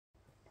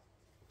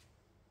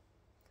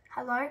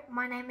Hello,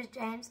 my name is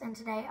James and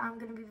today I'm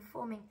going to be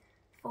performing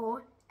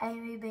 4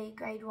 ΑΜΕB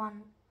Grade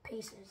 1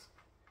 pieces.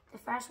 The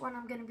first one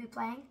I'm going to be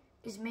playing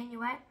is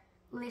Minuet,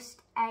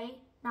 List A,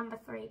 number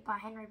 3 by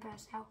Henry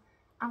Purcell.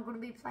 I'm going to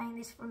be playing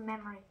this from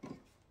memory.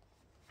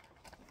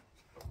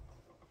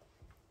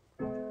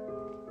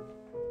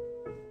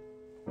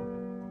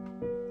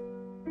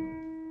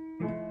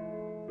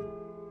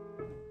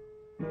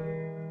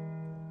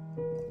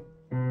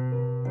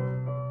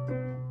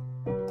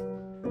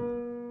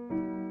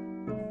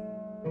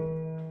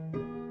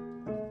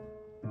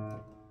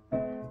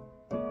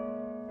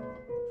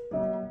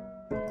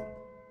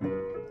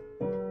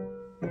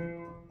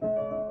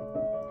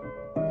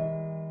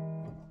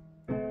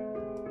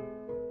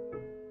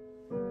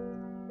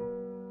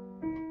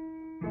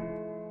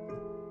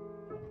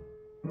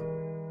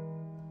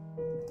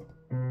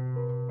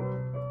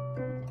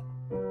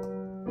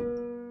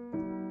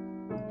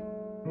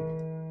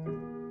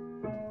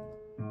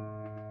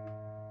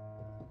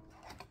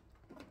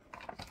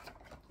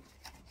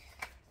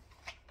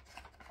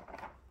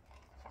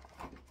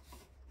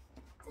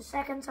 The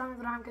second song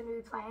that I'm going to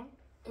be playing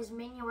is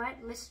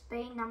Minuet, List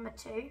B, number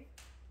 2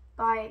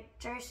 by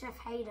Joseph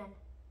Haydn,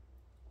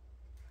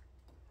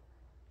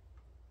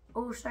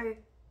 also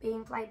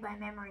being played by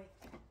memory.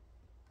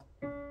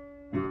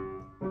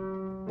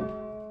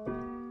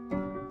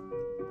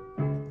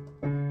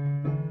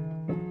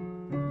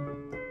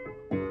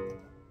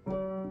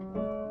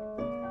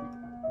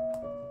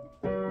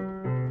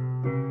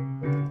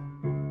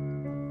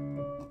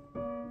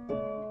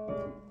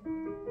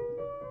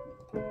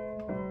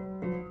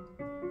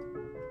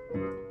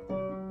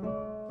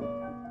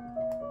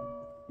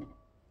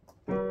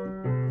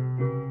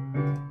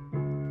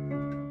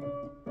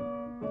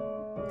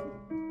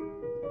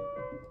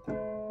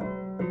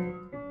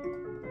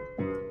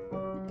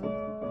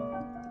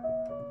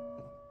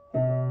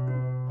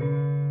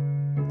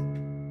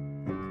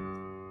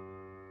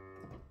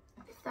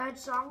 The third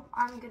song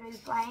I'm going to be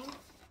playing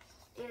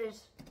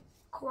is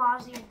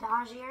Quasi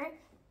Adagio.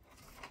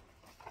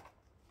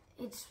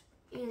 It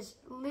is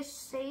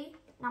List C,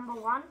 number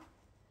 1.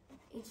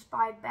 It's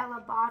by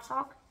Bela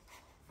Bartok.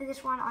 For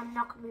this one, I'm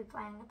not going to be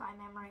playing it by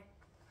memory.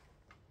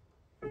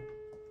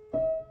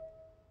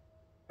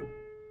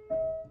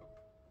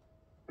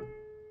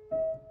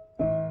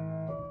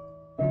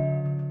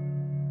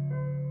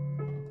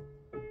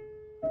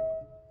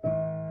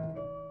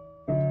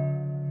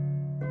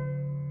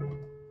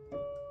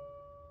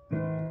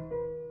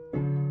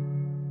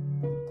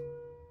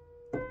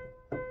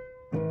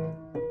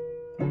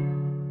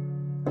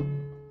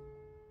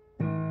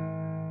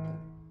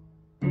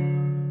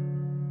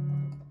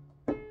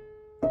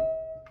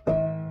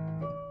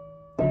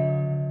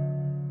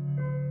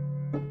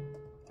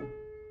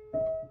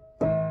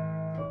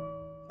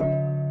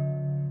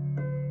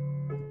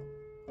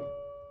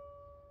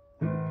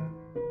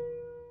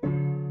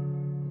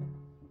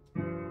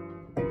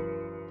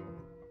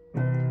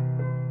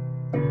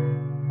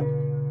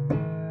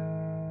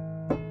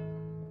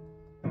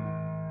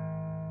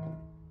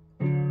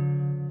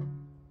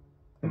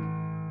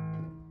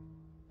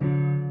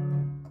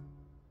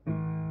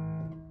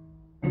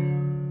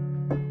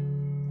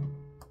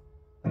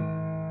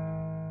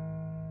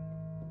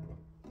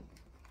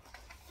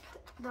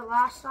 The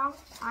last song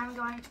I'm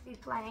going to be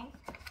playing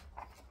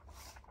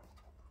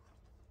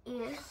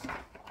is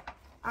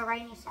A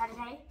Rainy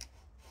Saturday,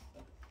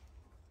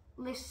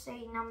 List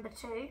C, number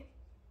 2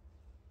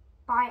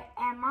 by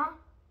Emma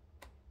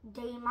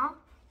Dima.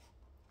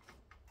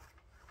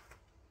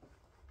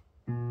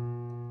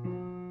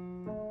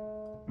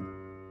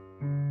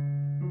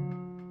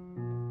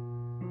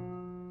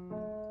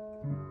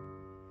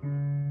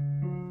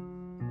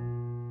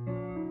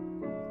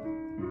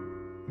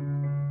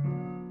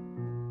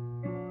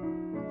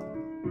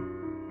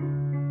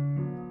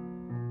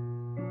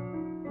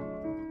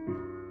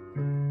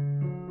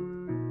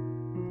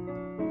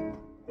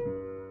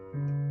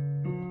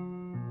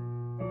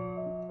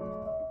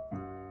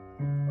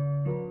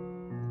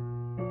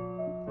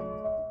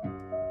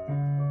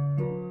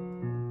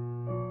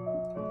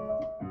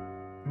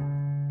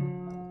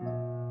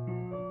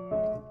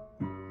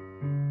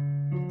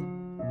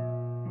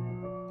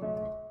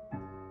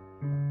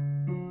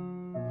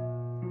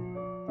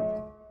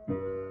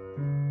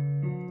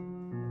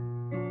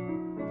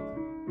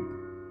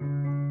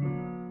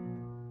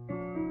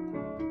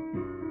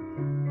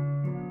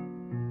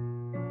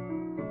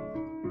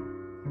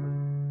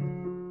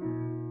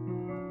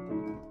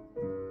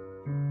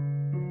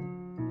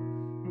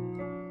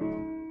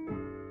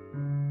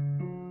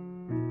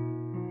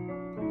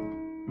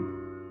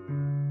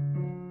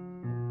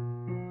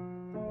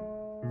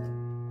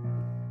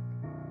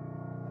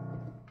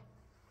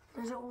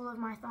 Those are all of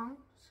my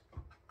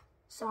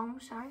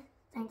songs.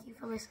 Thank you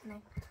for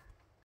listening.